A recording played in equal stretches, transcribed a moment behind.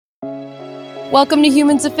Welcome to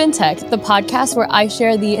Humans of Fintech, the podcast where I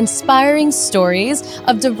share the inspiring stories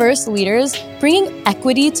of diverse leaders bringing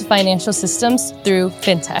equity to financial systems through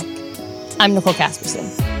fintech. I'm Nicole Casperson.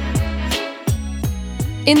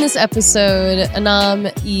 In this episode, Anam,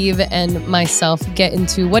 Eve, and myself get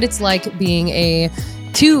into what it's like being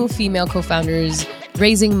two female co-founders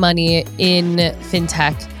raising money in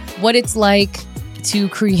fintech, what it's like to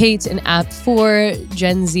create an app for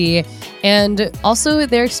Gen Z, and also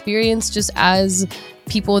their experience just as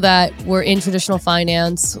people that were in traditional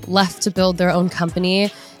finance, left to build their own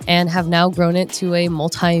company, and have now grown it to a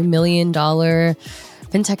multi-million-dollar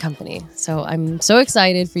fintech company. So I'm so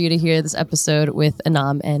excited for you to hear this episode with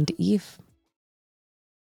Anam and Eve.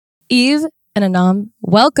 Eve and Anam,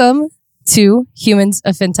 welcome to Humans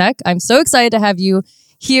of Fintech. I'm so excited to have you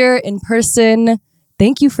here in person.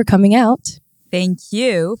 Thank you for coming out. Thank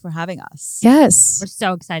you for having us. Yes. We're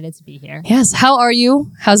so excited to be here. Yes. How are you?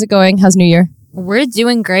 How's it going? How's New Year? We're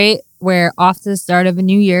doing great. We're off to the start of a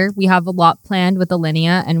new year. We have a lot planned with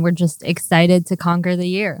Alinea, and we're just excited to conquer the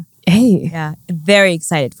year. Hey. Yeah, very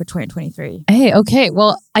excited for 2023. Hey, okay.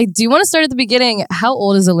 Well, I do want to start at the beginning. How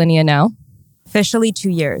old is Alinea now? Officially 2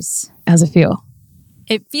 years. How's it feel?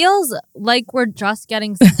 It feels like we're just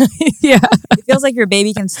getting Yeah. It feels like your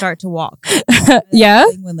baby can start to walk. Yeah.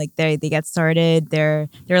 When they get started, they're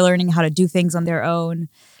learning how to do things on their own.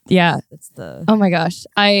 Yeah. That's the Oh my gosh.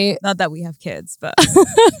 not that we have kids, but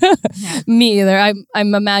Me either.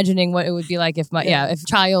 I'm imagining what it would be like if if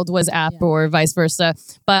child was app or vice versa.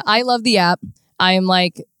 But I love the app. I am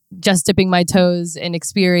like just dipping my toes and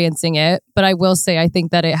experiencing it. But I will say I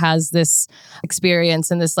think that it has this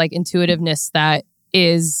experience and this like intuitiveness that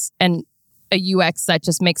is a UX that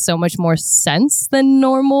just makes so much more sense than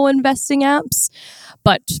normal investing apps.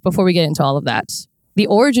 But before we get into all of that, the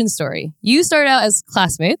origin story. You started out as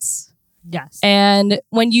classmates. Yes. And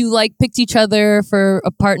when you like picked each other for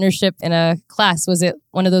a partnership in a class, was it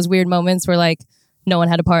one of those weird moments where like no one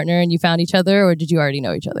had a partner and you found each other, or did you already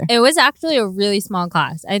know each other? It was actually a really small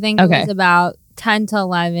class. I think it was about 10 to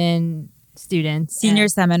 11 students. senior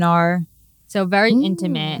seminar. So very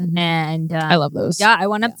intimate. And I love those. yeah, I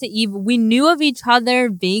went up to Eve. We knew of each other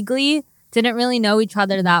vaguely, didn't really know each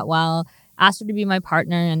other that well. Asked her to be my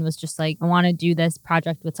partner and was just like, I want to do this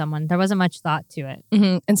project with someone. There wasn't much thought to it.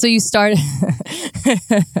 Mm-hmm. And so you started,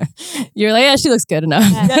 you're like, yeah, she looks good enough.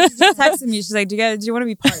 Yeah, she just texted me. She's like, do you want to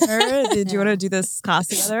be partner? Do you want to do this class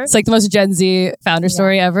together? It's like the most Gen Z founder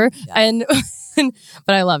story ever. Yeah. And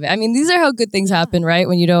but I love it. I mean, these are how good things happen, right?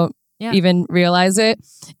 When you don't even realize it.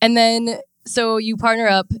 And then, so you partner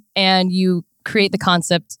up and you create the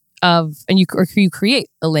concept of, and you create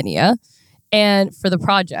Alinea and for the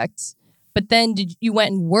project. But then you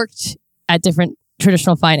went and worked at different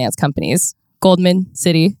traditional finance companies, Goldman,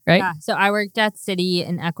 Citi, right? Yeah. So I worked at Citi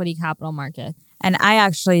in equity capital market. And I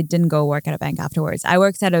actually didn't go work at a bank afterwards. I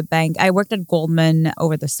worked at a bank. I worked at Goldman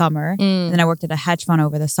over the summer. And then I worked at a hedge fund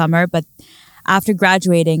over the summer. But after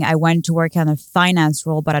graduating, I went to work on a finance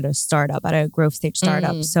role, but at a startup, at a growth stage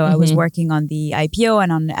startup. So I was working on the IPO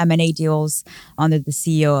and on M&A deals under the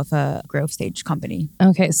CEO of a growth stage company.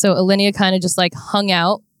 Okay. So Alinea kind of just like hung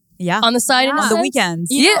out on the side on the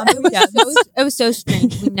weekends. Yeah. On the weekends. It was so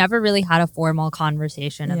strange. We never really had a formal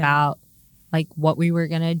conversation about like what we were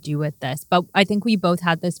going to do with this. But I think we both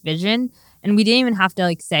had this vision and we didn't even have to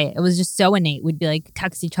like say it. It was just so innate. We'd be like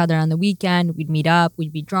text each other on the weekend. We'd meet up.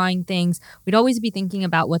 We'd be drawing things. We'd always be thinking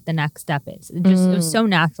about what the next step is. It was so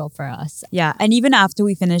natural for us. Yeah. And even after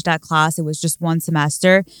we finished that class, it was just one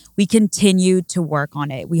semester. We continued to work on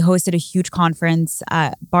it. We hosted a huge conference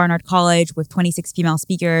at Barnard College with 26 female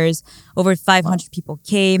speakers. Over 500 people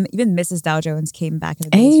came. Even Mrs. Dow Jones came back in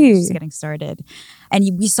the day. She was just getting started. And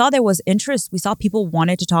we saw there was interest. We saw people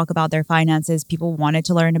wanted to talk about their finances. People wanted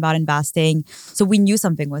to learn about investing. So we knew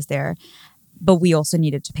something was there, but we also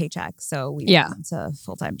needed to paycheck. So we went into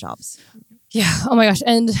full-time jobs. Yeah. Oh my gosh.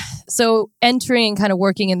 And so entering kind of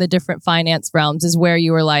working in the different finance realms is where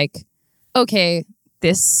you were like, okay,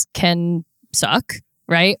 this can suck,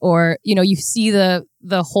 right? Or, you see the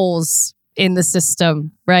holes in the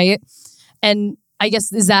system, right? And I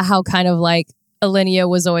guess, is that how kind of like Alinea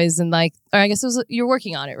was always in like, or I guess it was, you're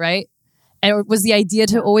working on it, right? And was the idea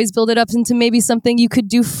to always build it up into maybe something you could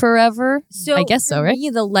do forever? So I guess so, right? Me,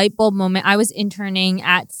 the light bulb moment, I was interning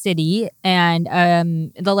at Citi, and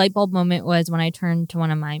the light bulb moment was when I turned to one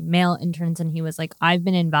of my male interns and he was like, I've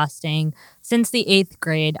been investing since the 8th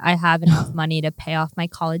grade. I have enough money to pay off my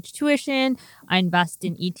college tuition. I invest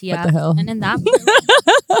in ETFs. What the hell? And in that moment,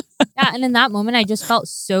 and in that moment, I just felt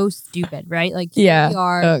so stupid, right? Like, here we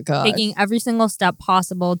are taking every single step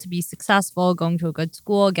possible to be successful, going to a good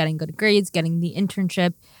school, getting good grades, getting the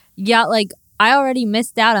internship. Yeah, like I already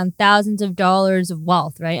missed out on thousands of dollars of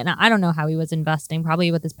wealth, right? And I don't know how he was investing,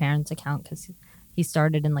 probably with his parents' account because he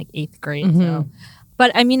started in like 8th grade. So,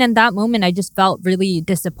 but I mean, in that moment, I just felt really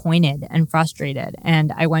disappointed and frustrated.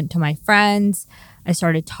 And I went to my friends, I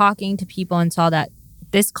started talking to people and saw that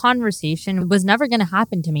this conversation was never going to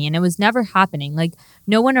happen to me. And it was never happening. Like,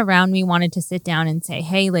 no one around me wanted to sit down and say,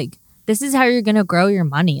 hey, like, this is how you're going to grow your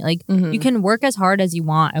money. Like, you can work as hard as you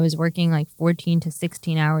want. I was working like 14 to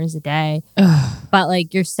 16 hours a day. But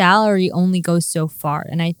like, your salary only goes so far.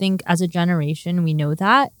 And I think as a generation, we know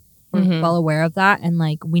that. We're well aware of that. And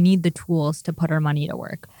like, we need the tools to put our money to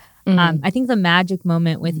work. I think the magic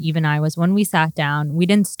moment with Eve and I was when we sat down, we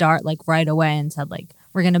didn't start like right away and said like,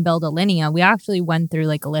 we're going to build a Linea. We actually went through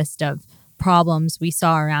like a list of problems we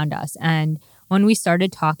saw around us. And when we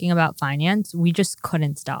started talking about finance, we just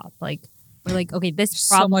couldn't stop. Like, we're like, okay, this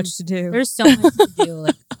problem, so much to do. There's so much to do.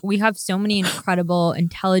 Like, we have so many incredible,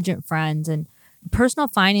 intelligent friends, and personal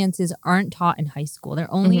finances aren't taught in high school.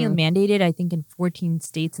 They're only mandated, I think, in 14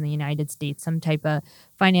 states in the United States, some type of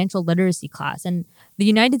financial literacy class. And the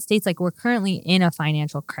United States, like, we're currently in a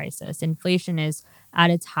financial crisis. Inflation is at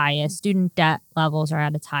its highest. Student debt levels are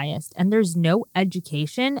at its highest. And there's no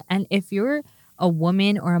education. And if you're a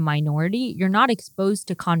woman or a minority, you're not exposed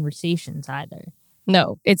to conversations either.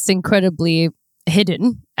 No, it's incredibly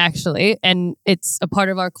hidden, actually. And it's a part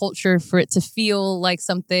of our culture for it to feel like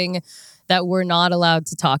something that we're not allowed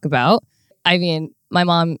to talk about. I mean, my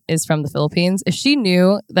mom is from the Philippines. If she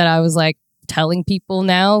knew that I was like telling people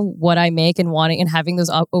now what I make and wanting and having those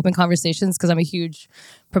open conversations, because I'm a huge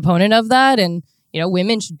proponent of that. And, you know,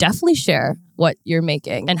 women should definitely share what you're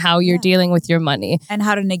making and how you're dealing with your money. And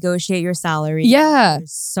how to negotiate your salary. Yeah.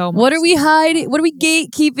 There's so much. What are we hiding? What are we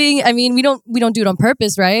gatekeeping? I mean, we don't do it on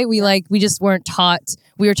purpose, right? We just weren't taught.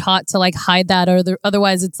 We were taught to like hide that, or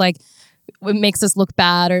otherwise it's like it makes us look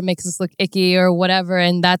bad or it makes us look icky or whatever.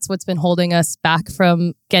 And that's what's been holding us back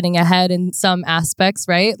from getting ahead in some aspects,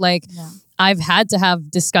 right? Like I've had to have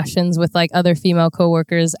discussions with like other female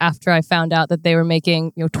coworkers after I found out that they were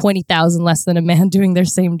making, you know, 20,000 less than a man doing their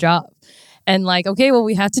same job. And like, okay, well,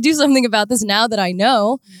 we have to do something about this now that I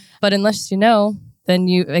know. But unless you know, then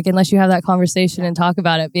unless you have that conversation and talk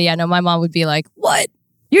about it. But yeah, no, my mom would be like, what?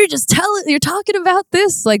 You're talking about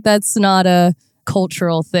this? Like, that's not a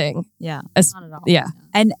cultural thing. Yeah. Not at all. Yeah.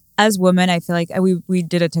 And as women, I feel like we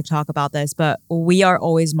did a TikTok about this, but we are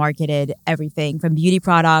always marketed everything from beauty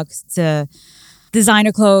products to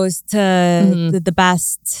designer clothes to the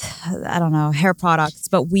best, I don't know, hair products,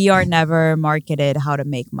 but we are never marketed how to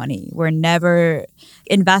make money.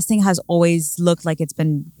 Investing has always looked like it's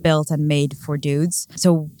been built and made for dudes.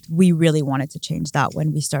 So we really wanted to change that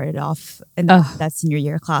when we started off in that senior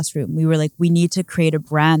year classroom. We were like, we need to create a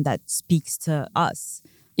brand that speaks to us.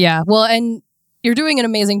 Yeah. Well, and you're doing an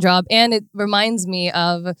amazing job. And it reminds me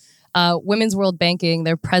of Women's World Banking,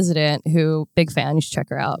 their president, who, big fan, you should check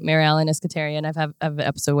her out, Mary Ellen Iscatarian. I have an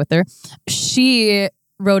episode with her. She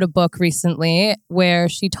wrote a book recently where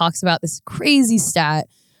she talks about this crazy stat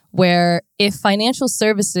where if financial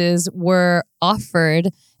services were offered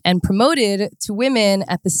and promoted to women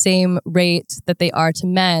at the same rate that they are to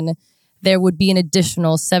men, there would be an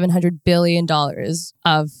additional $700 billion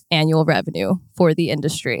of annual revenue for the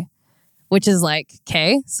industry. Which is like,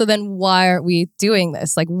 okay, so then why aren't we doing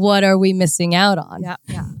this? Like, what are we missing out on?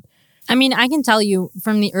 Yeah. I mean, I can tell you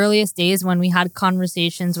from the earliest days when we had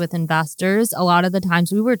conversations with investors, a lot of the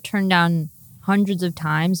times we were turned down hundreds of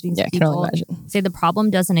times because people say the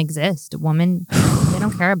problem doesn't exist. Women, they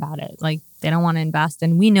don't care about it. Like, they don't want to invest.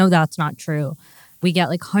 And we know that's not true. We get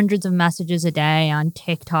like hundreds of messages a day on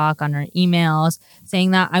TikTok, on our emails,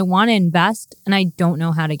 saying that I want to invest and I don't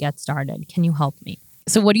know how to get started. Can you help me?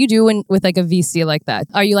 So what do you do with like a VC like that?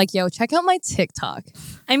 Are you like, yo, check out my TikTok?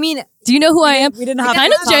 I mean, do you know who I am? We didn't have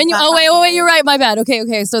kind of genuine. Oh, wait, you're right. My bad.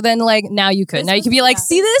 Okay. So then like now you could. Now you could be like,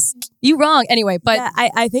 see this? You wrong. Anyway, but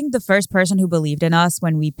I think the first person who believed in us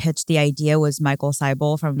when we pitched the idea was Michael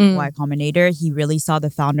Seibel from Y Combinator. He really saw the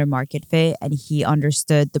founder market fit and he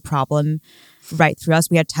understood the problem right through us.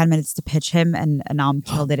 We had 10 minutes to pitch him and Anam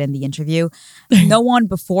killed it in the interview. No one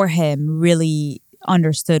before him really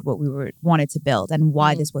understood what we wanted to build and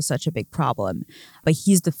why this was such a big problem. But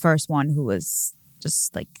he's the first one who was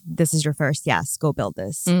just like, this is your first, yes, go build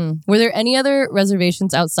this. Were there any other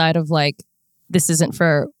reservations outside of like, this isn't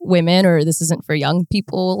for women or this isn't for young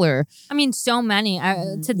people? Or I mean, so many.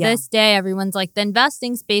 This day, everyone's like, the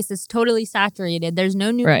investing space is totally saturated. There's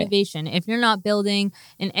no new innovation. If you're not building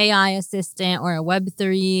an AI assistant or a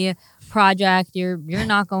Web3 project, you're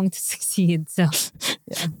not going to succeed. So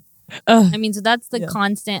I mean, so that's the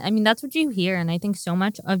constant. I mean, that's what you hear. And I think so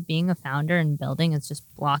much of being a founder and building is just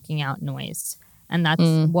blocking out noise. And that's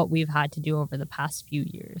what we've had to do over the past few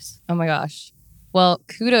years. Oh my gosh. Well,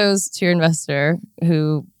 kudos to your investor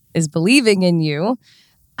who is believing in you.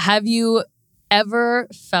 Have you ever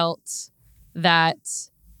felt that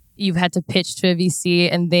you've had to pitch to a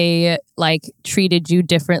VC and they like treated you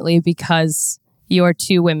differently because you're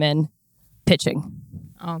two women pitching?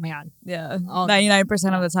 Oh my God. Yeah. 99%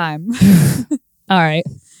 of the time. All right.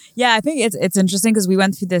 Yeah, I think it's interesting because we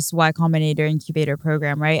went through this Y Combinator incubator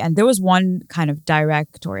program, right? And there was one kind of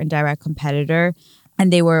direct or indirect competitor,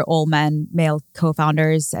 and they were all male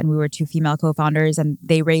co-founders, and we were two female co-founders, and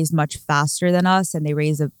they raised much faster than us, and they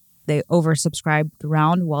oversubscribed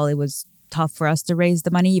round while it was tough for us to raise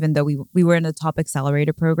the money, even though we were in the top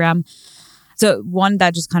accelerator program. So one,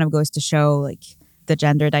 that just kind of goes to show like the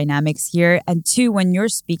gender dynamics here. And two, when you're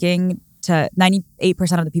speaking to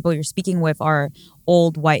 98% of the people you're speaking with are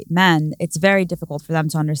old white men, it's very difficult for them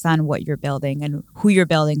to understand what you're building and who you're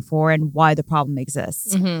building for and why the problem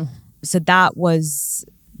exists. So that was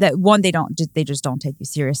that one, they just don't take you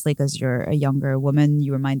seriously because you're a younger woman.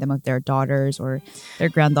 You remind them of their daughters or their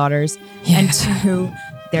granddaughters. And two,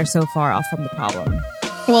 they're so far off from the problem.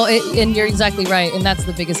 Well, and you're exactly right. And that's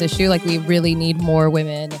the biggest issue. Like, we really need more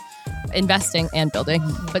women investing and building,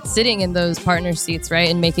 but sitting in those partner seats, right?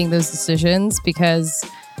 And making those decisions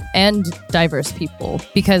and diverse people,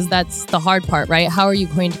 because that's the hard part, right? How are you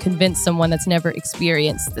going to convince someone that's never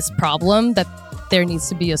experienced this problem that there needs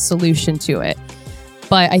to be a solution to it?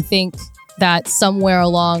 But I think that somewhere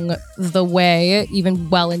along the way, even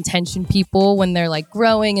well-intentioned people, when they're like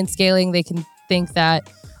growing and scaling, they can think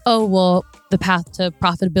that, oh, well, the path to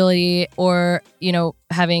profitability or,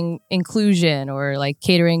 having inclusion or like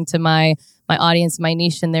catering to my audience, my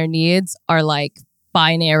niche and their needs are like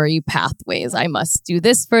binary pathways. I must do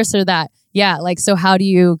this first or that. Yeah. Like, so how do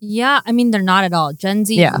you? Yeah. I mean, they're not at all. Gen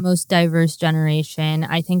Z is the most diverse generation.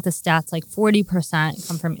 I think the stats like 40%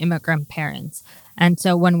 come from immigrant parents. And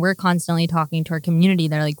so when we're constantly talking to our community,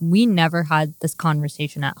 they're like, we never had this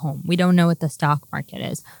conversation at home. We don't know what the stock market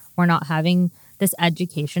is. We're not having this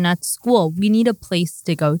education at school. We need a place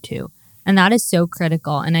to go to. And that is so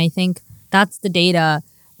critical. And I think that's the data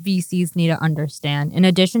VCs need to understand. In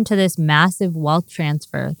addition to this massive wealth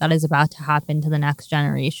transfer that is about to happen to the next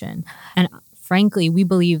generation. And frankly, we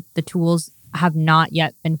believe the tools have not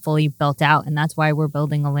yet been fully built out. And that's why we're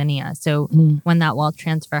building Alinea. So when that wealth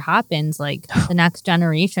transfer happens, like the next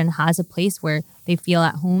generation has a place where they feel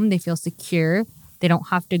at home, they feel secure. They don't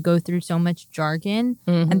have to go through so much jargon.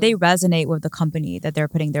 And they resonate with the company that they're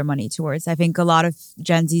putting their money towards. I think a lot of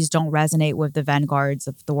Gen Zs don't resonate with the Vanguards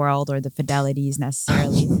of the world or the Fidelities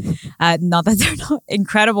necessarily. Not that they're not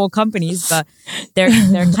incredible companies, but they're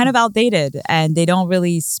kind of outdated and they don't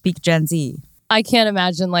really speak Gen Z. I can't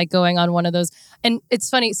imagine like going on one of those. And it's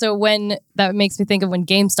funny. So when that makes me think of when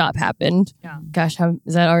GameStop happened. Yeah. Gosh,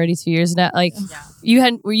 is that already 2 years now? Like,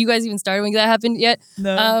 were you guys even started when that happened yet?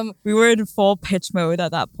 No. We were in full pitch mode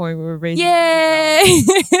at that point. We were raising.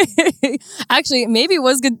 Yay! Actually, maybe it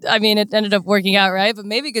was good. I mean, it ended up working out, right? But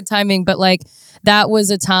maybe good timing. But like, that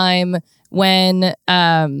was a time when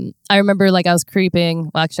I remember like I was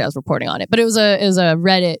creeping. Well, actually, I was reporting on it, but it was a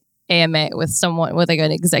Reddit AMA with like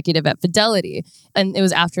an executive at Fidelity. And it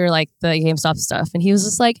was after like the GameStop stuff. And he was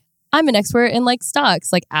just like, I'm an expert in like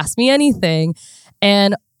stocks, like ask me anything.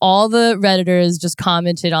 And all the Redditors just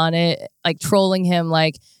commented on it, like trolling him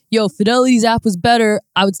like, yo, Fidelity's app was better.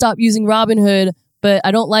 I would stop using Robinhood, but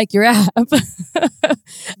I don't like your app.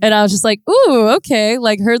 And I was just like, ooh, okay.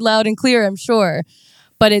 Like heard loud and clear, I'm sure.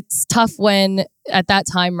 But it's tough when at that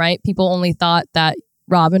time, right, people only thought that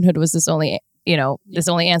Robinhood was this only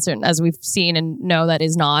answer. And as we've seen and know, that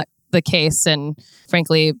is not the case. And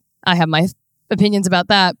frankly, I have my opinions about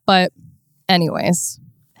that. But anyways,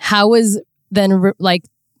 how was then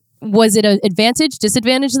was it an advantage,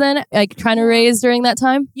 disadvantage then? Like trying to raise during that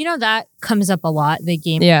time? That comes up a lot. The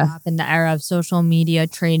GameStop in the era of social media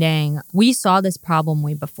trading. We saw this problem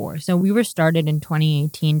way before. So we were started in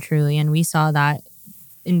 2018 truly. And we saw that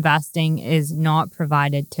investing is not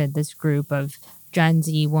provided to this group of Gen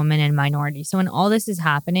Z, women, and minorities. So when all this is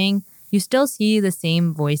happening, you still see the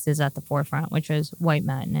same voices at the forefront, which is white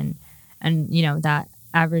men and that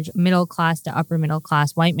average middle class to upper middle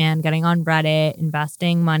class white man getting on Reddit,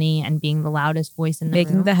 investing money, and being the loudest voice in the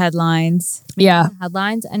making room. The headlines.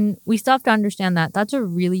 Headlines. And we still have to understand that that's a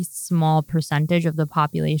really small percentage of the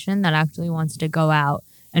population that actually wants to go out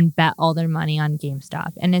and bet all their money on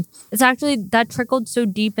GameStop. And it's actually that trickled so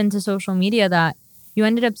deep into social media that you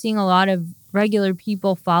ended up seeing a lot of regular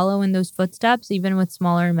people follow in those footsteps, even with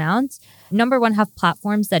smaller amounts. Number one, have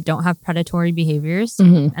platforms that don't have predatory behaviors.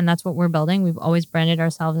 And that's what we're building. We've always branded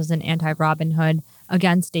ourselves as an anti-Robinhood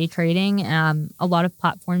against day trading. A lot of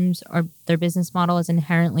platforms, their business model is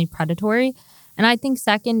inherently predatory. And I think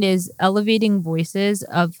second is elevating voices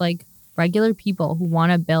of like regular people who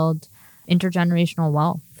want to build intergenerational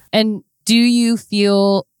wealth. And do you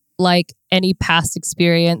feel like any past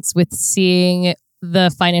experience with seeing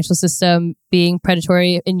the financial system being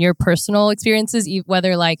predatory in your personal experiences,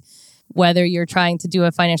 whether you're trying to do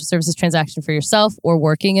a financial services transaction for yourself or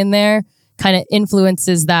working in there, kind of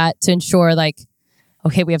influences that to ensure like,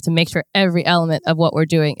 okay, we have to make sure every element of what we're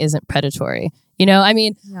doing isn't predatory. You know, I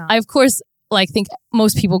mean, I of course think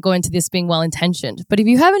most people go into this being well-intentioned, but if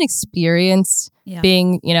you haven't experienced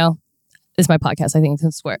being, this is my podcast, I think I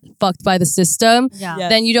can swear, fucked by the system,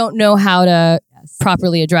 then you don't know how to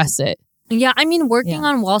properly address it. Yeah, I mean, working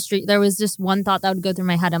on Wall Street, there was just one thought that would go through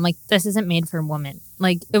my head. I'm like, this isn't made for women.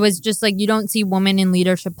 Like, it was just like, you don't see women in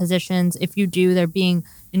leadership positions. If you do, they're being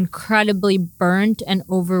incredibly burnt and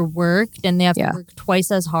overworked, and they have to work twice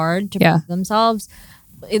as hard to prove themselves.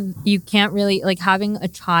 You can't really, like, having a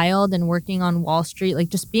child and working on Wall Street, like,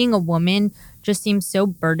 just being a woman just seems so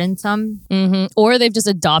burdensome. Or they've just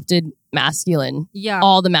adopted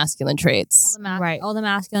all the masculine traits. All the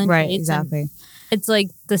masculine traits. Right, exactly. It's like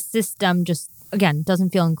the system just, again, doesn't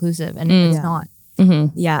feel inclusive, and it's not.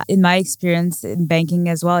 Yeah. In my experience in banking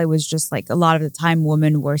as well, it was just like a lot of the time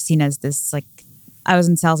women were seen as this, like, I was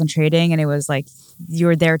in sales and trading, and it was like,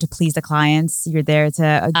 you're there to please the clients. You're there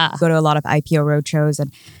to go to a lot of IPO roadshows,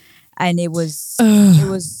 and it was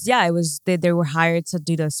they were hired to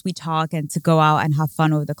do the sweet talk and to go out and have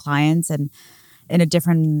fun with the clients, and in a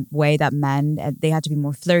different way that men, they had to be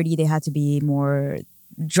more flirty. They had to be more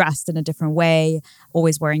dressed in a different way,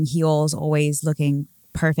 always wearing heels, always looking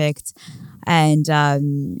perfect. And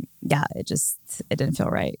it didn't feel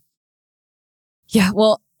right. Yeah,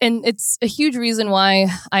 well, and it's a huge reason why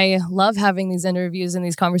I love having these interviews and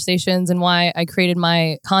these conversations, and why I created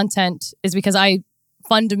my content is because I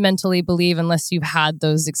fundamentally believe unless you've had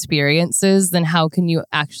those experiences, then how can you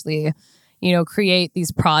actually, create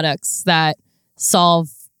these products that solve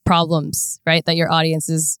problems, right? That your audience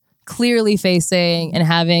is clearly facing and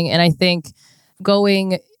having. And I think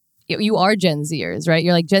you are Gen Zers, right?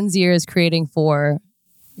 You're like Gen Zers creating for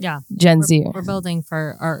Gen Z. We're building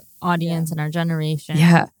for our audience and our generation.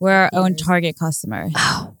 Yeah. We're our own target customer.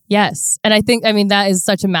 Yes. And I think, that is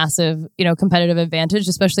such a massive, competitive advantage,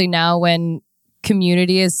 especially now when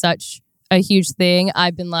community is such a huge thing.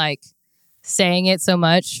 I've been like saying it so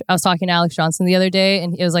much. I was talking to Alex Johnson the other day,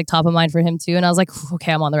 and it was like top of mind for him too. And I was like,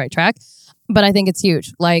 okay, I'm on the right track. But I think it's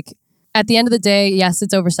huge. Like, at the end of the day, yes,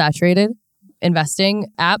 it's oversaturated,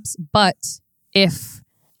 investing apps. But if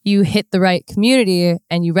you hit the right community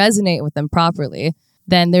and you resonate with them properly,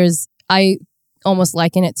 then I almost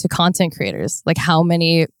liken it to content creators. Like, how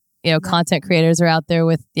many, content creators are out there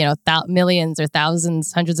with, millions or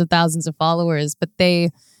thousands, hundreds of thousands of followers, but they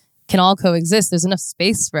can all coexist. There's enough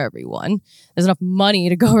space for everyone. There's enough money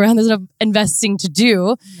to go around. There's enough investing to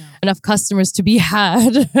do, enough customers to be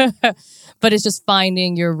had. But it's just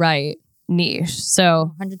finding your right niche.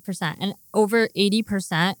 So 100%. And over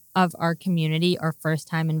 80% of our community are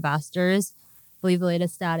first-time investors. I believe the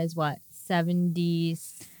latest stat is what?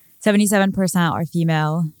 77% are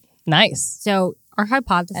female. Nice. So our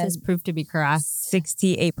hypothesis proved to be correct.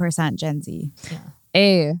 68% Gen Z.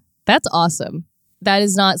 Yeah. That's awesome. That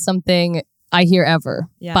is not something I hear ever,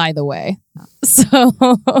 by the way. No. So,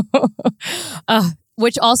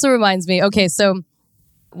 which also reminds me, okay, so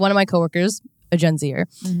one of my coworkers, a Gen Zer,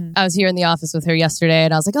 I was here in the office with her yesterday,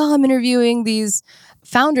 and I was like, I'm interviewing these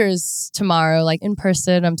founders tomorrow, like in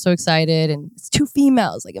person. I'm so excited. And it's 2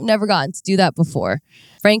 females. Like, I've never gotten to do that before.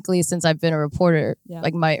 Frankly, since I've been a reporter,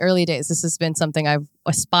 like my early days, this has been something I've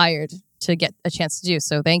aspired to get a chance to do.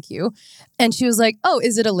 So thank you. And she was like, oh,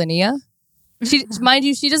 is it Alinea? Mind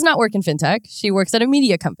you, she does not work in fintech. She works at a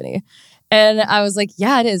media company. And I was like,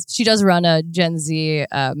 yeah, it is. She does run a Gen Z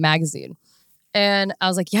magazine. And I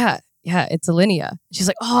was like, yeah, it's Alinea. She's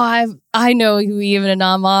like, I know who Eve and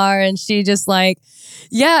Anam are. And she just like,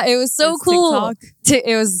 it was so cool.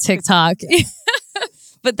 It was TikTok.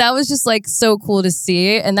 But that was just like so cool to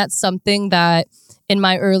see. And that's something that in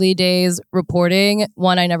my early days reporting,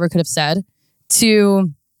 one, I never could have said.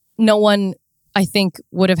 2, no one, I think,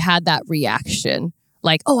 would have had that reaction.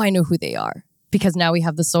 Like, I know who they are. Because now we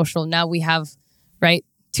have the social. Now we have, 2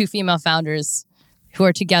 female founders who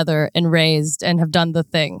are together and raised and have done the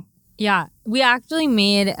thing. Yeah, we actually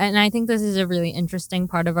made, and I think this is a really interesting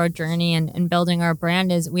part of our journey and building our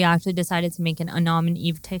brand, is we actually decided to make an Anam and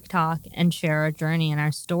Eve TikTok and share our journey and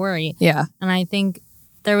our story. Yeah. And I think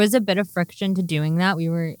there was a bit of friction to doing that. We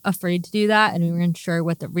were afraid to do that, and we weren't sure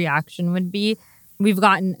what the reaction would be. We've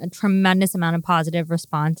gotten a tremendous amount of positive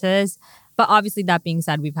responses. But obviously, that being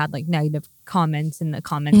said, we've had like negative comments in the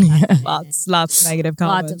comments. Lots of negative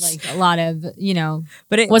comments. Lots of like a lot of, you know.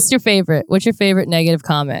 But What's your favorite? What's your favorite negative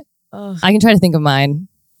comment? Ugh. I can try to think of mine.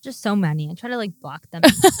 Just so many. I try to like block them.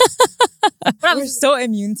 We're so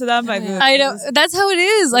immune to them. I know. That's how it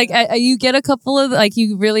is. Like you get a couple of like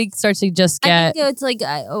you really start to just get. I think it's like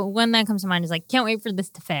one that comes to mind is like, can't wait for this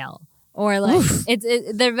to fail. Or like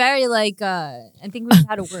they're very like I think we've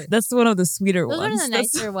had a word. That's one of the sweeter Those ones. are the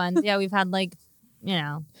nicer ones. Yeah, we've had like, you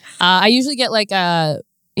know. I usually get like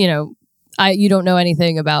you know, you don't know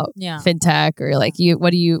anything about fintech, or like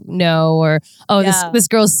what do you know, or this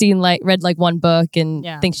girl's read like one book and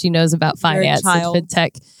thinks she knows about finance and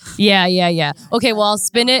fintech. Yeah. Okay, well I'll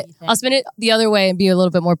spin it the other way and be a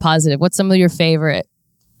little bit more positive. What's some of your favorite?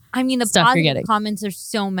 I mean, the stuff you're positive getting? Comments are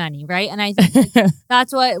so many, right? And I think like,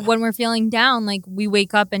 that's what, when we're feeling down, like we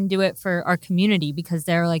wake up and do it for our community because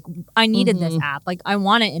they're like, I needed this app. Like I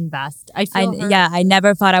want to invest. I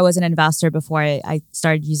never thought I was an investor before I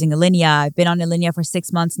started using Alinea. I've been on Alinea for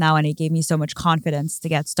 6 months now, and it gave me so much confidence to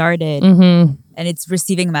get started. And it's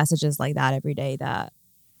receiving messages like that every day that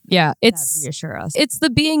reassure us. It's the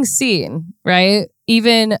being seen, right?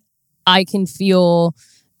 Even I can feel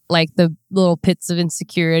like the little pits of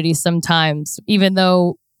insecurity sometimes, even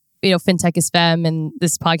though, you know, Fintech is femme and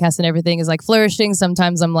this podcast and everything is like flourishing.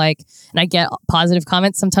 Sometimes I'm like, and I get positive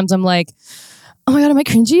comments. Sometimes I'm like, oh my God, am I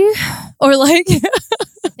cringy? Or like,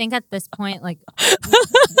 I think at this point, like,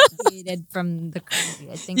 created from the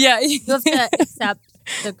cringy. I think you have to accept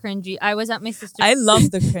the cringy. I was at my sister's. I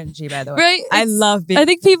love the cringy, by the way. Right? I love being. I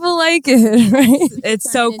think people like it, right?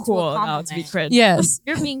 It's so cool now to be cringy. Yes. If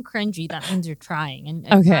you're being cringy, that means you're trying.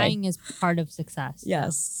 And trying is part of success.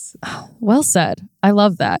 Yes. So. Well said. I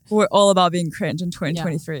love that. We're all about being cringe in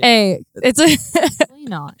 2023. Yeah. Hey, Really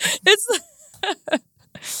not.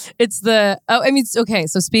 Okay.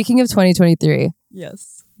 So speaking of 2023.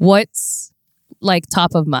 Yes. What's like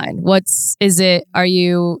top of mind? Are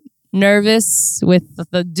you nervous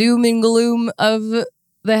with the doom and gloom of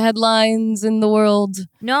the headlines in the world?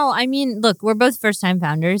 No, I mean, look, we're both first-time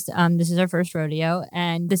founders. This is our first rodeo,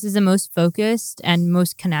 and this is the most focused and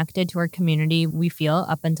most connected to our community we feel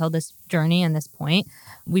up until this journey and this point.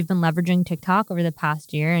 We've been leveraging TikTok over the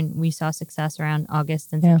past year, and we saw success around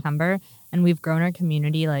August and September, and we've grown our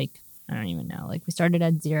community like, I don't even know, like we started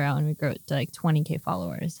at 0 and we grew it to like 20K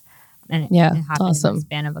followers. And it happened in the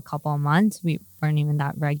span of a couple of months. We weren't even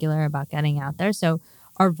that regular about getting out there. So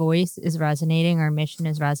our voice is resonating. Our mission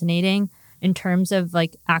is resonating. In terms of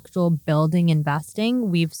like actual building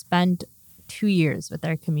investing, we've spent 2 years with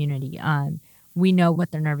our community. We know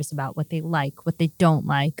what they're nervous about, what they like, what they don't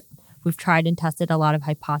like. We've tried and tested a lot of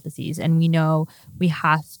hypotheses. And we know we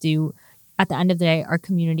have to, at the end of the day, our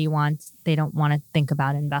community they don't want to think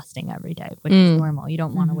about investing every day, which is normal. You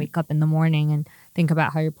don't want to wake up in the morning and think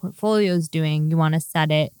about how your portfolio is doing. You want to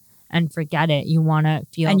set it and forget it. You want to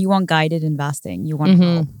feel... And you want guided investing. You want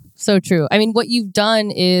help. So true. I mean, what you've done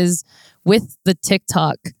is with the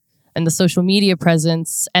TikTok and the social media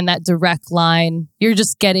presence and that direct line, you're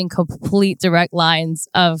just getting complete direct lines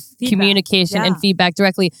of communication and feedback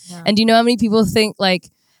directly. Yeah. And do you know how many people think like,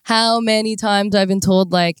 how many times I've been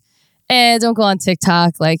told like, don't go on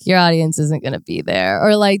TikTok, like your audience isn't going to be there.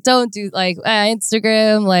 Or like, don't do like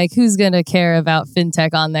Instagram, like who's going to care about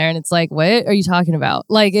fintech on there? And it's like, what are you talking about?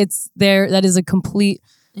 Like it's there. That is a complete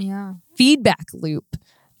feedback loop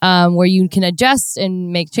where you can adjust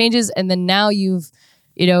and make changes. And then now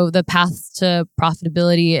the paths to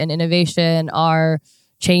profitability and innovation are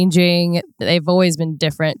changing. They've always been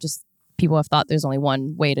different. Just people have thought there's only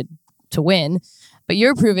one way to win. But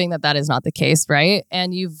you're proving that is not the case, right?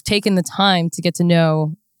 And you've taken the time to get to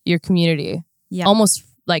know your community almost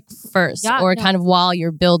like first kind of while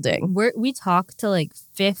you're building. We talk to like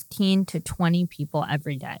 15 to 20 people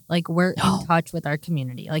every day. Like we're in touch with our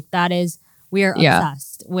community. Like we are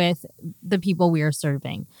obsessed with the people we are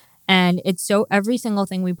serving. And it's every single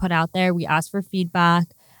thing we put out there, we ask for feedback.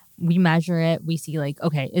 We measure it. We see like,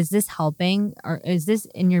 okay, is this helping? Or is this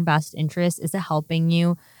in your best interest? Is it helping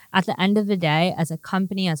you? At the end of the day, as a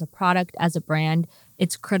company, as a product, as a brand,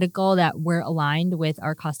 it's critical that we're aligned with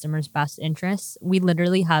our customers' best interests. We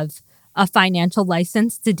literally have a financial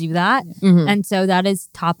license to do that. And so that is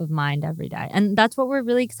top of mind every day. And that's what we're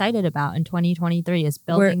really excited about in 2023 is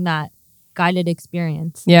building that guided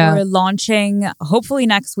experience. Yeah. We're launching, hopefully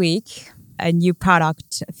next week, a new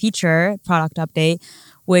product update,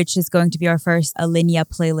 which is going to be our first Alinea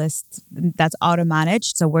playlist that's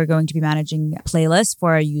auto-managed. So we're going to be managing playlists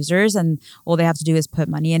for our users, and all they have to do is put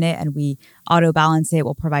money in it, and we auto-balance it.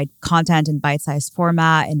 We'll provide content in bite-sized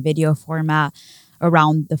format and video format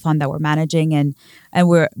around the fund that we're managing, and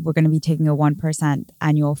we're going to be taking a 1%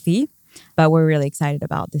 annual fee. But we're really excited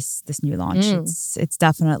about this new launch. It's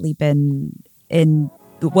definitely been in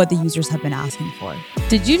what the users have been asking for.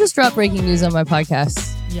 Did you just drop breaking news on my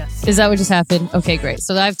podcast? Yes. Is that what just happened? Okay, great.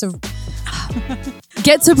 So I have to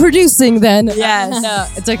get to producing then. Yes. No,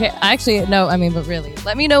 it's okay. Actually, no, I mean, but really,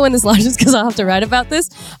 let me know when this launches because I'll have to write about this.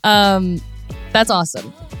 That's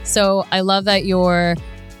awesome. So I love that you're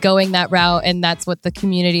going that route, and that's what the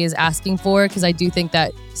community is asking for, because I do think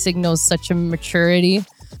that signals such a maturity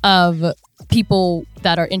of people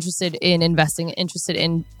that are interested in investing, interested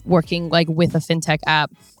in working like with a fintech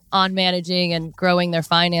app on managing and growing their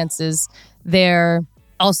finances. They're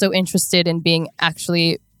also interested in being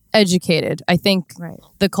actually educated. I think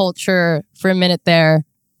the culture for a minute there,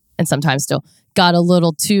 and sometimes still, got a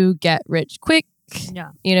little too get rich quick.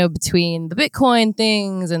 Yeah. You know, between the Bitcoin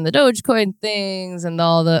things and the Dogecoin things and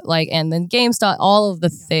all the and then GameStop, all of the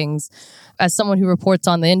things. As someone who reports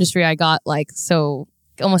on the industry, I got so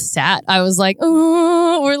almost sad. I was like,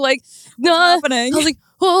 oh, we're like, no. Happening? I was like,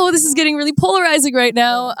 oh, this is getting really polarizing right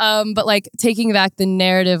now. But taking back the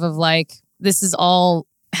narrative of this is all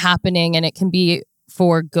happening, and it can be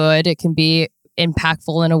for good. It can be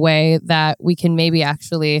impactful in a way that we can maybe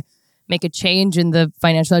actually make a change in the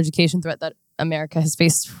financial education threat that America has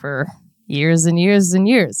faced for years and years and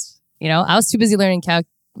years. You know, I was too busy learning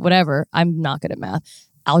whatever. I'm not good at math.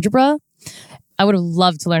 Algebra. I would have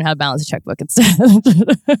loved to learn how to balance a checkbook instead.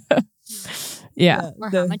 Yeah. Or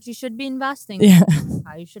how much you should be investing. Yeah.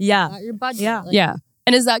 How you should out your budget. Yeah. Yeah.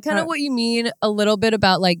 And is that kind of what you mean a little bit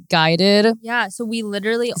about guided? Yeah. So we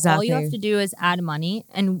literally, all you have to do is add money,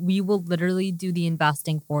 and we will literally do the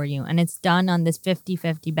investing for you. And it's done on this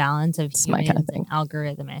 50-50 balance of humans kind of thing. and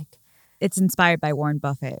algorithmic. It's inspired by Warren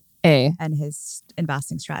Buffett and his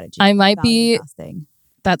investing strategy. I might be. Investing.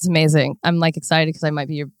 That's amazing. I'm excited because I might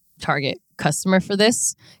be your target customer for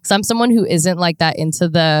this. Because I'm someone who isn't that into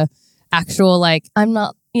the actual I'm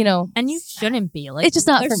not, And you shouldn't be. It's just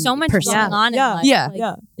not for There's me so much personally. going on in life.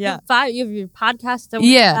 Yeah. You have your podcast to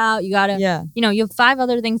worry about. You gotta, you have 5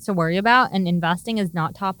 other things to worry about, and investing is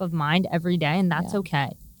not top of mind every day, and that's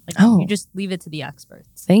okay. You just leave it to the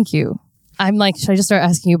experts. Thank you. I'm should I just start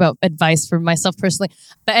asking you about advice for myself personally?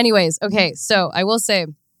 But anyways, okay. So I will say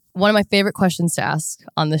one of my favorite questions to ask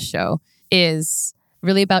on this show is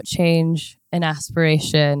really about change and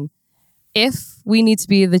aspiration. If we need to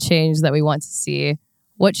be the change that we want to see,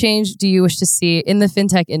 what change do you wish to see in the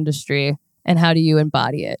fintech industry, and how do you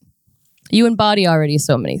embody it? You embody already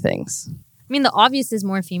so many things. I mean, the obvious is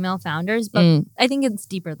more female founders, but I think it's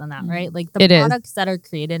deeper than that, right? The products that are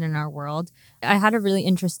created in our world. I had a really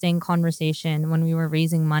interesting conversation when we were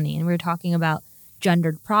raising money, and we were talking about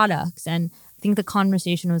gendered products. And I think the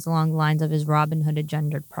conversation was along the lines of, is Robinhood a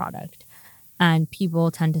gendered product? And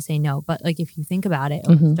people tend to say no. But if you think about it,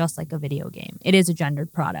 it's just like a video game. It is a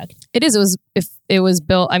gendered product. It is. It was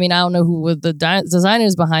built. I mean, I don't know who were the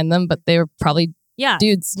designers behind them, but they were probably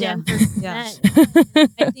dudes. Yeah. Yeah.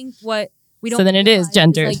 I think what we don't. So then it is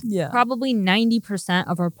gendered. Probably 90%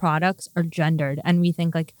 of our products are gendered, and we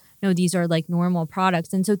think no, these are normal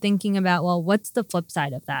products. And so thinking about, well, what's the flip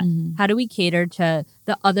side of that? How do we cater to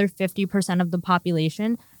the other 50% of the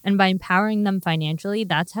population? And by empowering them financially,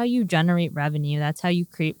 that's how you generate revenue. That's how you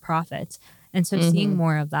create profits. And so seeing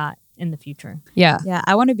more of that in the future. Yeah. Yeah.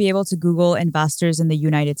 I want to be able to Google investors in the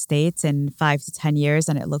United States in 5 to 10 years,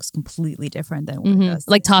 and it looks completely different than what it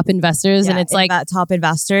does. Top investors, and it's top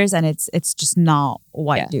investors, and it's just not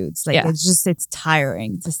white dudes. It's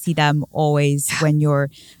tiring to see them always when you're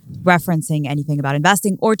referencing anything about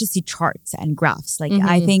investing, or to see charts and graphs.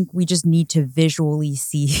 I think we just need to visually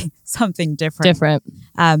see something different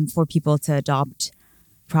for people to adopt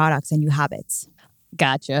products and new habits.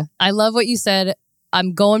 Gotcha. I love what you said.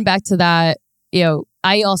 I'm going back to that.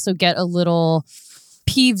 I also get a little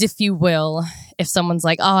peeved, if you will, if someone's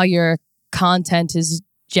like, oh, your content is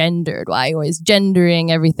gendered. Why are you always gendering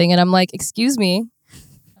everything? And I'm like, excuse me.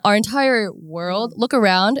 Our entire world, look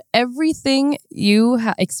around, everything you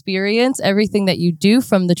experience, everything that you do,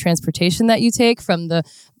 from the transportation that you take, from the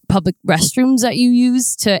public restrooms that you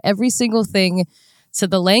use, to every single thing, to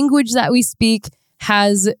the language that we speak,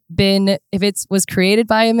 has been, if it was created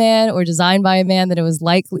by a man or designed by a man, then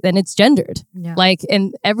then it's gendered.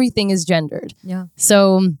 And everything is gendered. Yeah.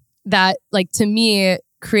 So that, to me,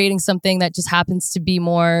 creating something that just happens to be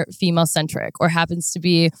more female centric or happens to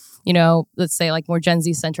be, let's say like more Gen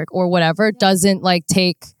Z centric or whatever, doesn't like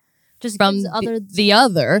take just from gives the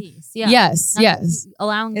other. Space. Yeah. Yes.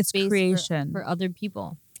 Allowing It's space creation for other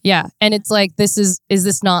people. Yeah. And it's like, is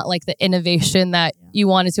this not like the innovation that you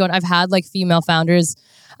wanted to? And I've had like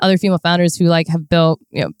other female founders who like have built,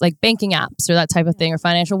 like banking apps or that type of thing or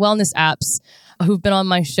financial wellness apps who've been on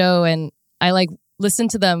my show. And I like listen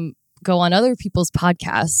to them go on other people's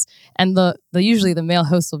podcasts. And usually the male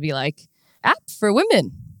host will be like, app for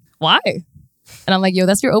women. Why? And I'm like, yo,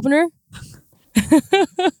 that's your opener?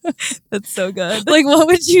 That's so good. Like, what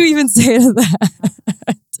would you even say to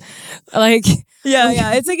that? Like,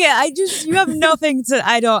 yeah. It's like, you have nothing to.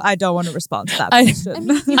 I don't want to respond to that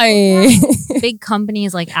question. Big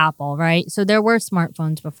companies like Apple, right? So there were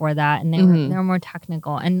smartphones before that, and they were more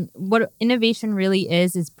technical. And what innovation really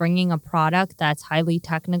is bringing a product that's highly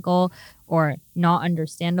technical or not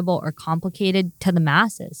understandable or complicated to the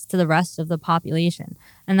masses, to the rest of the population.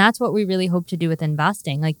 And that's what we really hope to do with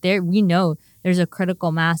investing. Like we know there's a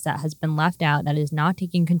critical mass that has been left out that is not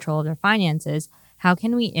taking control of their finances. How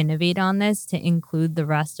can we innovate on this to include the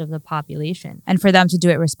rest of the population? And for them to do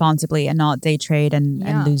it responsibly and not day trade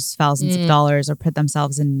and lose thousands of dollars or put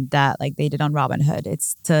themselves in debt like they did on Robinhood.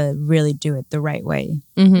 It's to really do it the right way.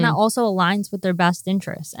 And that also aligns with their best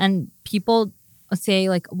interests. And people say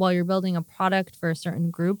like, well, you're building a product for a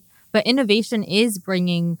certain group, but innovation is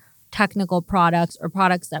bringing technical products or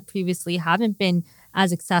products that previously haven't been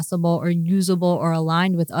as accessible or usable or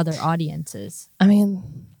aligned with other audiences. I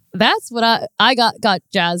mean, that's what I got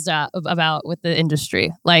jazzed about with the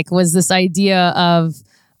industry. Like, was this idea of,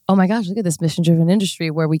 oh my gosh, look at this mission-driven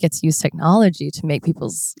industry where we get to use technology to make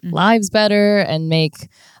people's lives better and make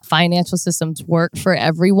financial systems work for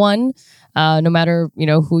everyone, no matter,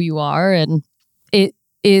 who you are. And it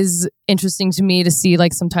is interesting to me to see,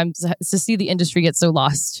 like, sometimes to see the industry get so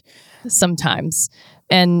lost sometimes.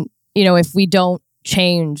 And, if we don't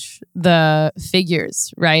change the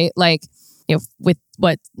figures, right? Like, with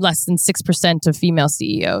what less than 6% of female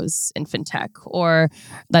CEOs in fintech, or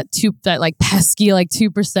that pesky like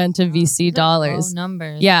 2% of VC dollars. Low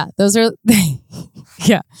numbers. Yeah, those are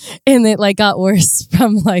yeah, and it like got worse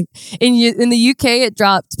from like in the UK it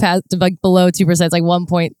dropped past like below 2%. It's like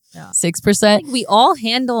 1.6%. Like we all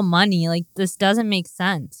handle money. Like this doesn't make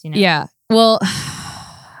sense. Yeah. Well,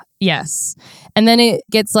 yes, and then it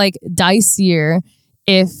gets like dicier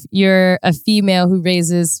if you're a female who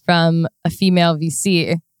raises from a female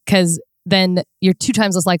VC, because then you're 2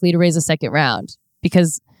 times less likely to raise a second round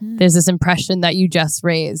because there's this impression that you just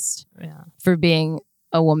raised for being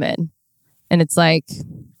a woman. And it's like,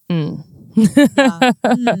 So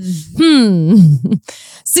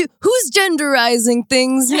who's genderizing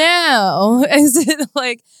things now? Is it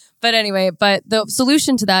like, but anyway, but the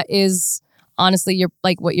solution to that is honestly, you're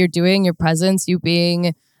like what you're doing, your presence, you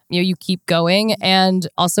being, you keep going, and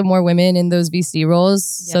also more women in those VC roles.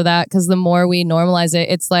 So that, because the more we normalize it,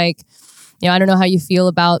 it's like, I don't know how you feel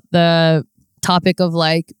about the topic of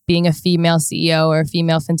like being a female CEO or a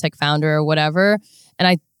female fintech founder or whatever. And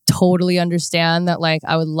I totally understand that. Like,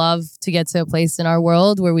 I would love to get to a place in our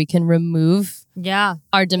world where we can remove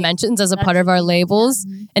our dimensions as a part of our labels.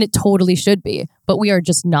 And it totally should be, but we are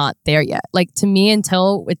just not there yet. Like, to me,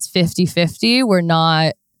 until it's 50-50, we're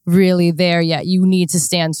not really there yet. You need to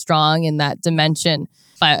stand strong in that dimension.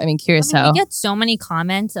 But I mean, how we get so many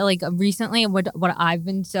comments. Like recently, what I've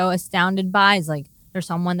been so astounded by is like there's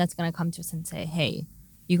someone that's gonna come to us and say, "Hey,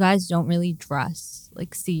 you guys don't really dress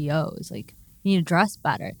like CEOs. Like you need to dress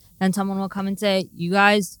better." Then someone will come and say, "You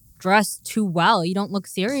guys dress too well. You don't look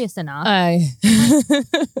serious enough."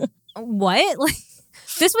 What? Like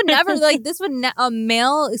this would never a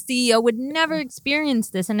male CEO would never experience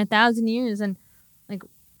this in 1,000 years. And like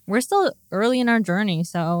we're still early in our journey,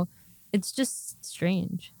 so it's just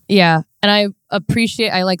strange. Yeah. And I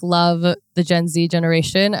love the Gen Z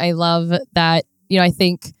generation. I love that, I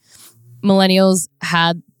think millennials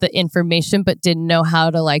had the information but didn't know how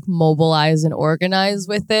to like mobilize and organize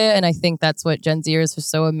with it. And I think that's what Gen Zers are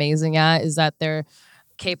so amazing at, is that they're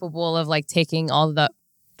capable of like taking all that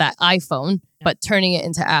iPhone, but turning it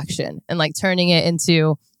into action and like turning it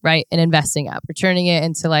into an investing app, or turning it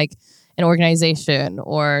into like an organization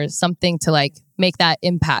or something to like make that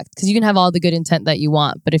impact. Because you can have all the good intent that you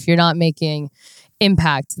want, but if you're not making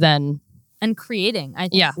impact, then... And creating. I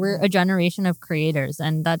think we're a generation of creators,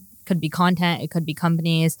 and that could be content, it could be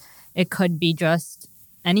companies, it could be just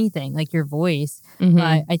anything, like your voice.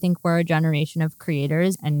 But I think we're a generation of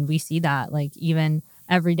creators, and we see that like even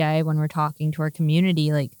every day when we're talking to our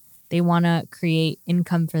community, like they want to create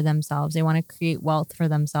income for themselves. They want to create wealth for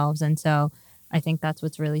themselves. And so I think that's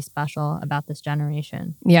what's really special about this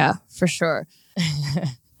generation. Yeah, for sure.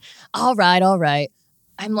 All right.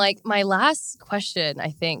 I'm like, my last question,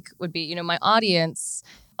 I think, would be, my audience,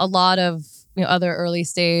 a lot of other early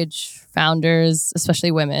stage founders,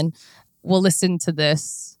 especially women, will listen to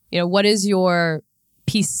this. What is your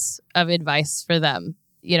piece of advice for them?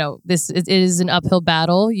 It is an uphill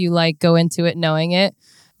battle. You go into it knowing it.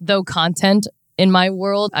 Though content in my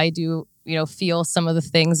world, I do, feel some of the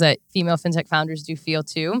things that female fintech founders do feel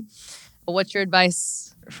too. But what's your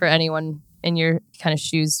advice for anyone in your kind of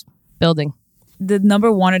shoes building? The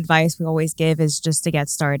number one advice we always give is just to get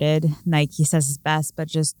started. Nike says it's best, but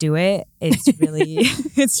just do it.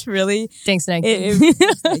 It's really Thanks, Nike.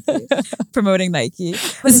 Nike. Promoting Nike.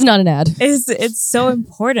 This is not an ad. It's so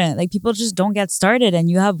important. People just don't get started, and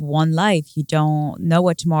you have one life. You don't know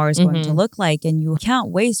what tomorrow is going to look like, and you can't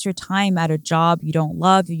waste your time at a job you don't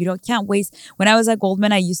love. Can't waste. When I was at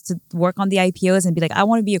Goldman, I used to work on the IPOs and be like, I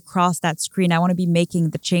want to be across that screen. I want to be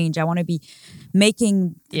making the change. I want to be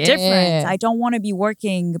making the difference. I don't want to be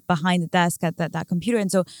working behind the desk at that computer.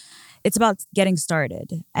 And so it's about getting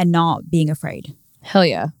started and not being afraid. Hell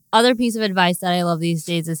yeah. Other piece of advice that I love these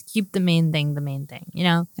days is keep the main thing the main thing.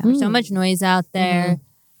 There's so much noise out there,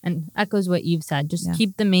 and echoes what you've said. Just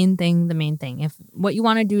keep the main thing the main thing. If what you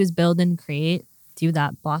want to do is build and create, do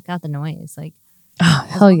that. Block out the noise.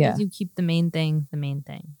 Hell yeah. As you keep the main thing the main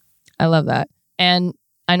thing. I love that. And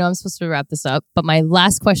I know I'm supposed to wrap this up, but my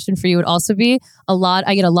last question for you would also be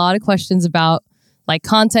I get a lot of questions about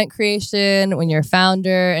content creation when you're a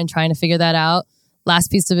founder and trying to figure that out. Last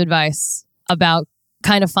piece of advice about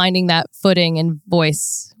kind of finding that footing and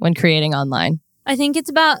voice when creating online. I think it's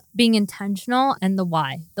about being intentional and the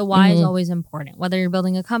why. The why is always important. Whether you're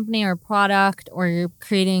building a company or a product or you're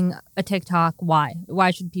creating a TikTok, why?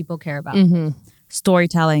 Why should people care about it?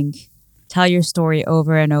 Storytelling. Tell your story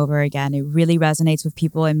over and over again. It really resonates with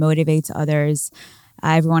people. It motivates others.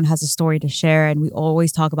 Everyone has a story to share, and we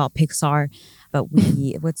always talk about Pixar. But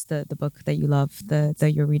what's the book that you love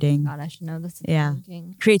that you're reading? God, I should know this.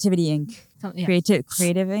 Creativity Inc. Creative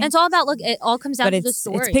Inc. And it's all about it all comes down to the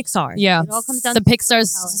story. It's Pixar. Yeah, it all comes down to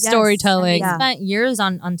Pixar's storytelling. Yes. They spent years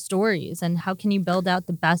on stories, and how can you build out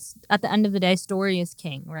the best? At the end of the day, story is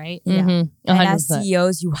king, right? And as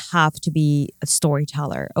CEOs, you have to be a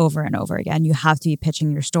storyteller over and over again. You have to be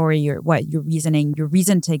pitching your story, your reasoning, your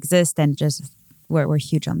reason to exist, and just we're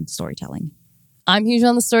huge on storytelling. I'm huge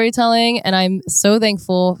on the storytelling, and I'm so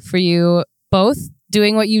thankful for you both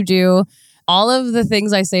doing what you do. All of the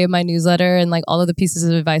things I say in my newsletter and all of the pieces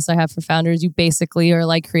of advice I have for founders, you basically are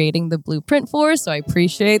creating the blueprint for. So I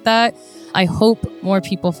appreciate that. I hope more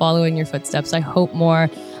people follow in your footsteps. I hope more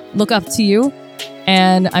look up to you.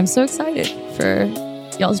 And I'm so excited for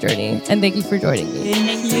y'all's journey. And thank you for joining me.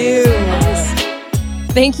 Thank you.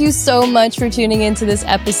 Thank you so much for tuning into this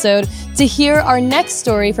episode. To hear our next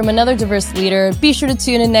story from another diverse leader, be sure to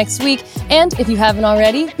tune in next week. And if you haven't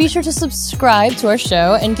already, be sure to subscribe to our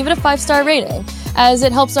show and give it a 5-star rating, as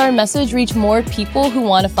it helps our message reach more people who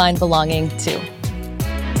want to find belonging too.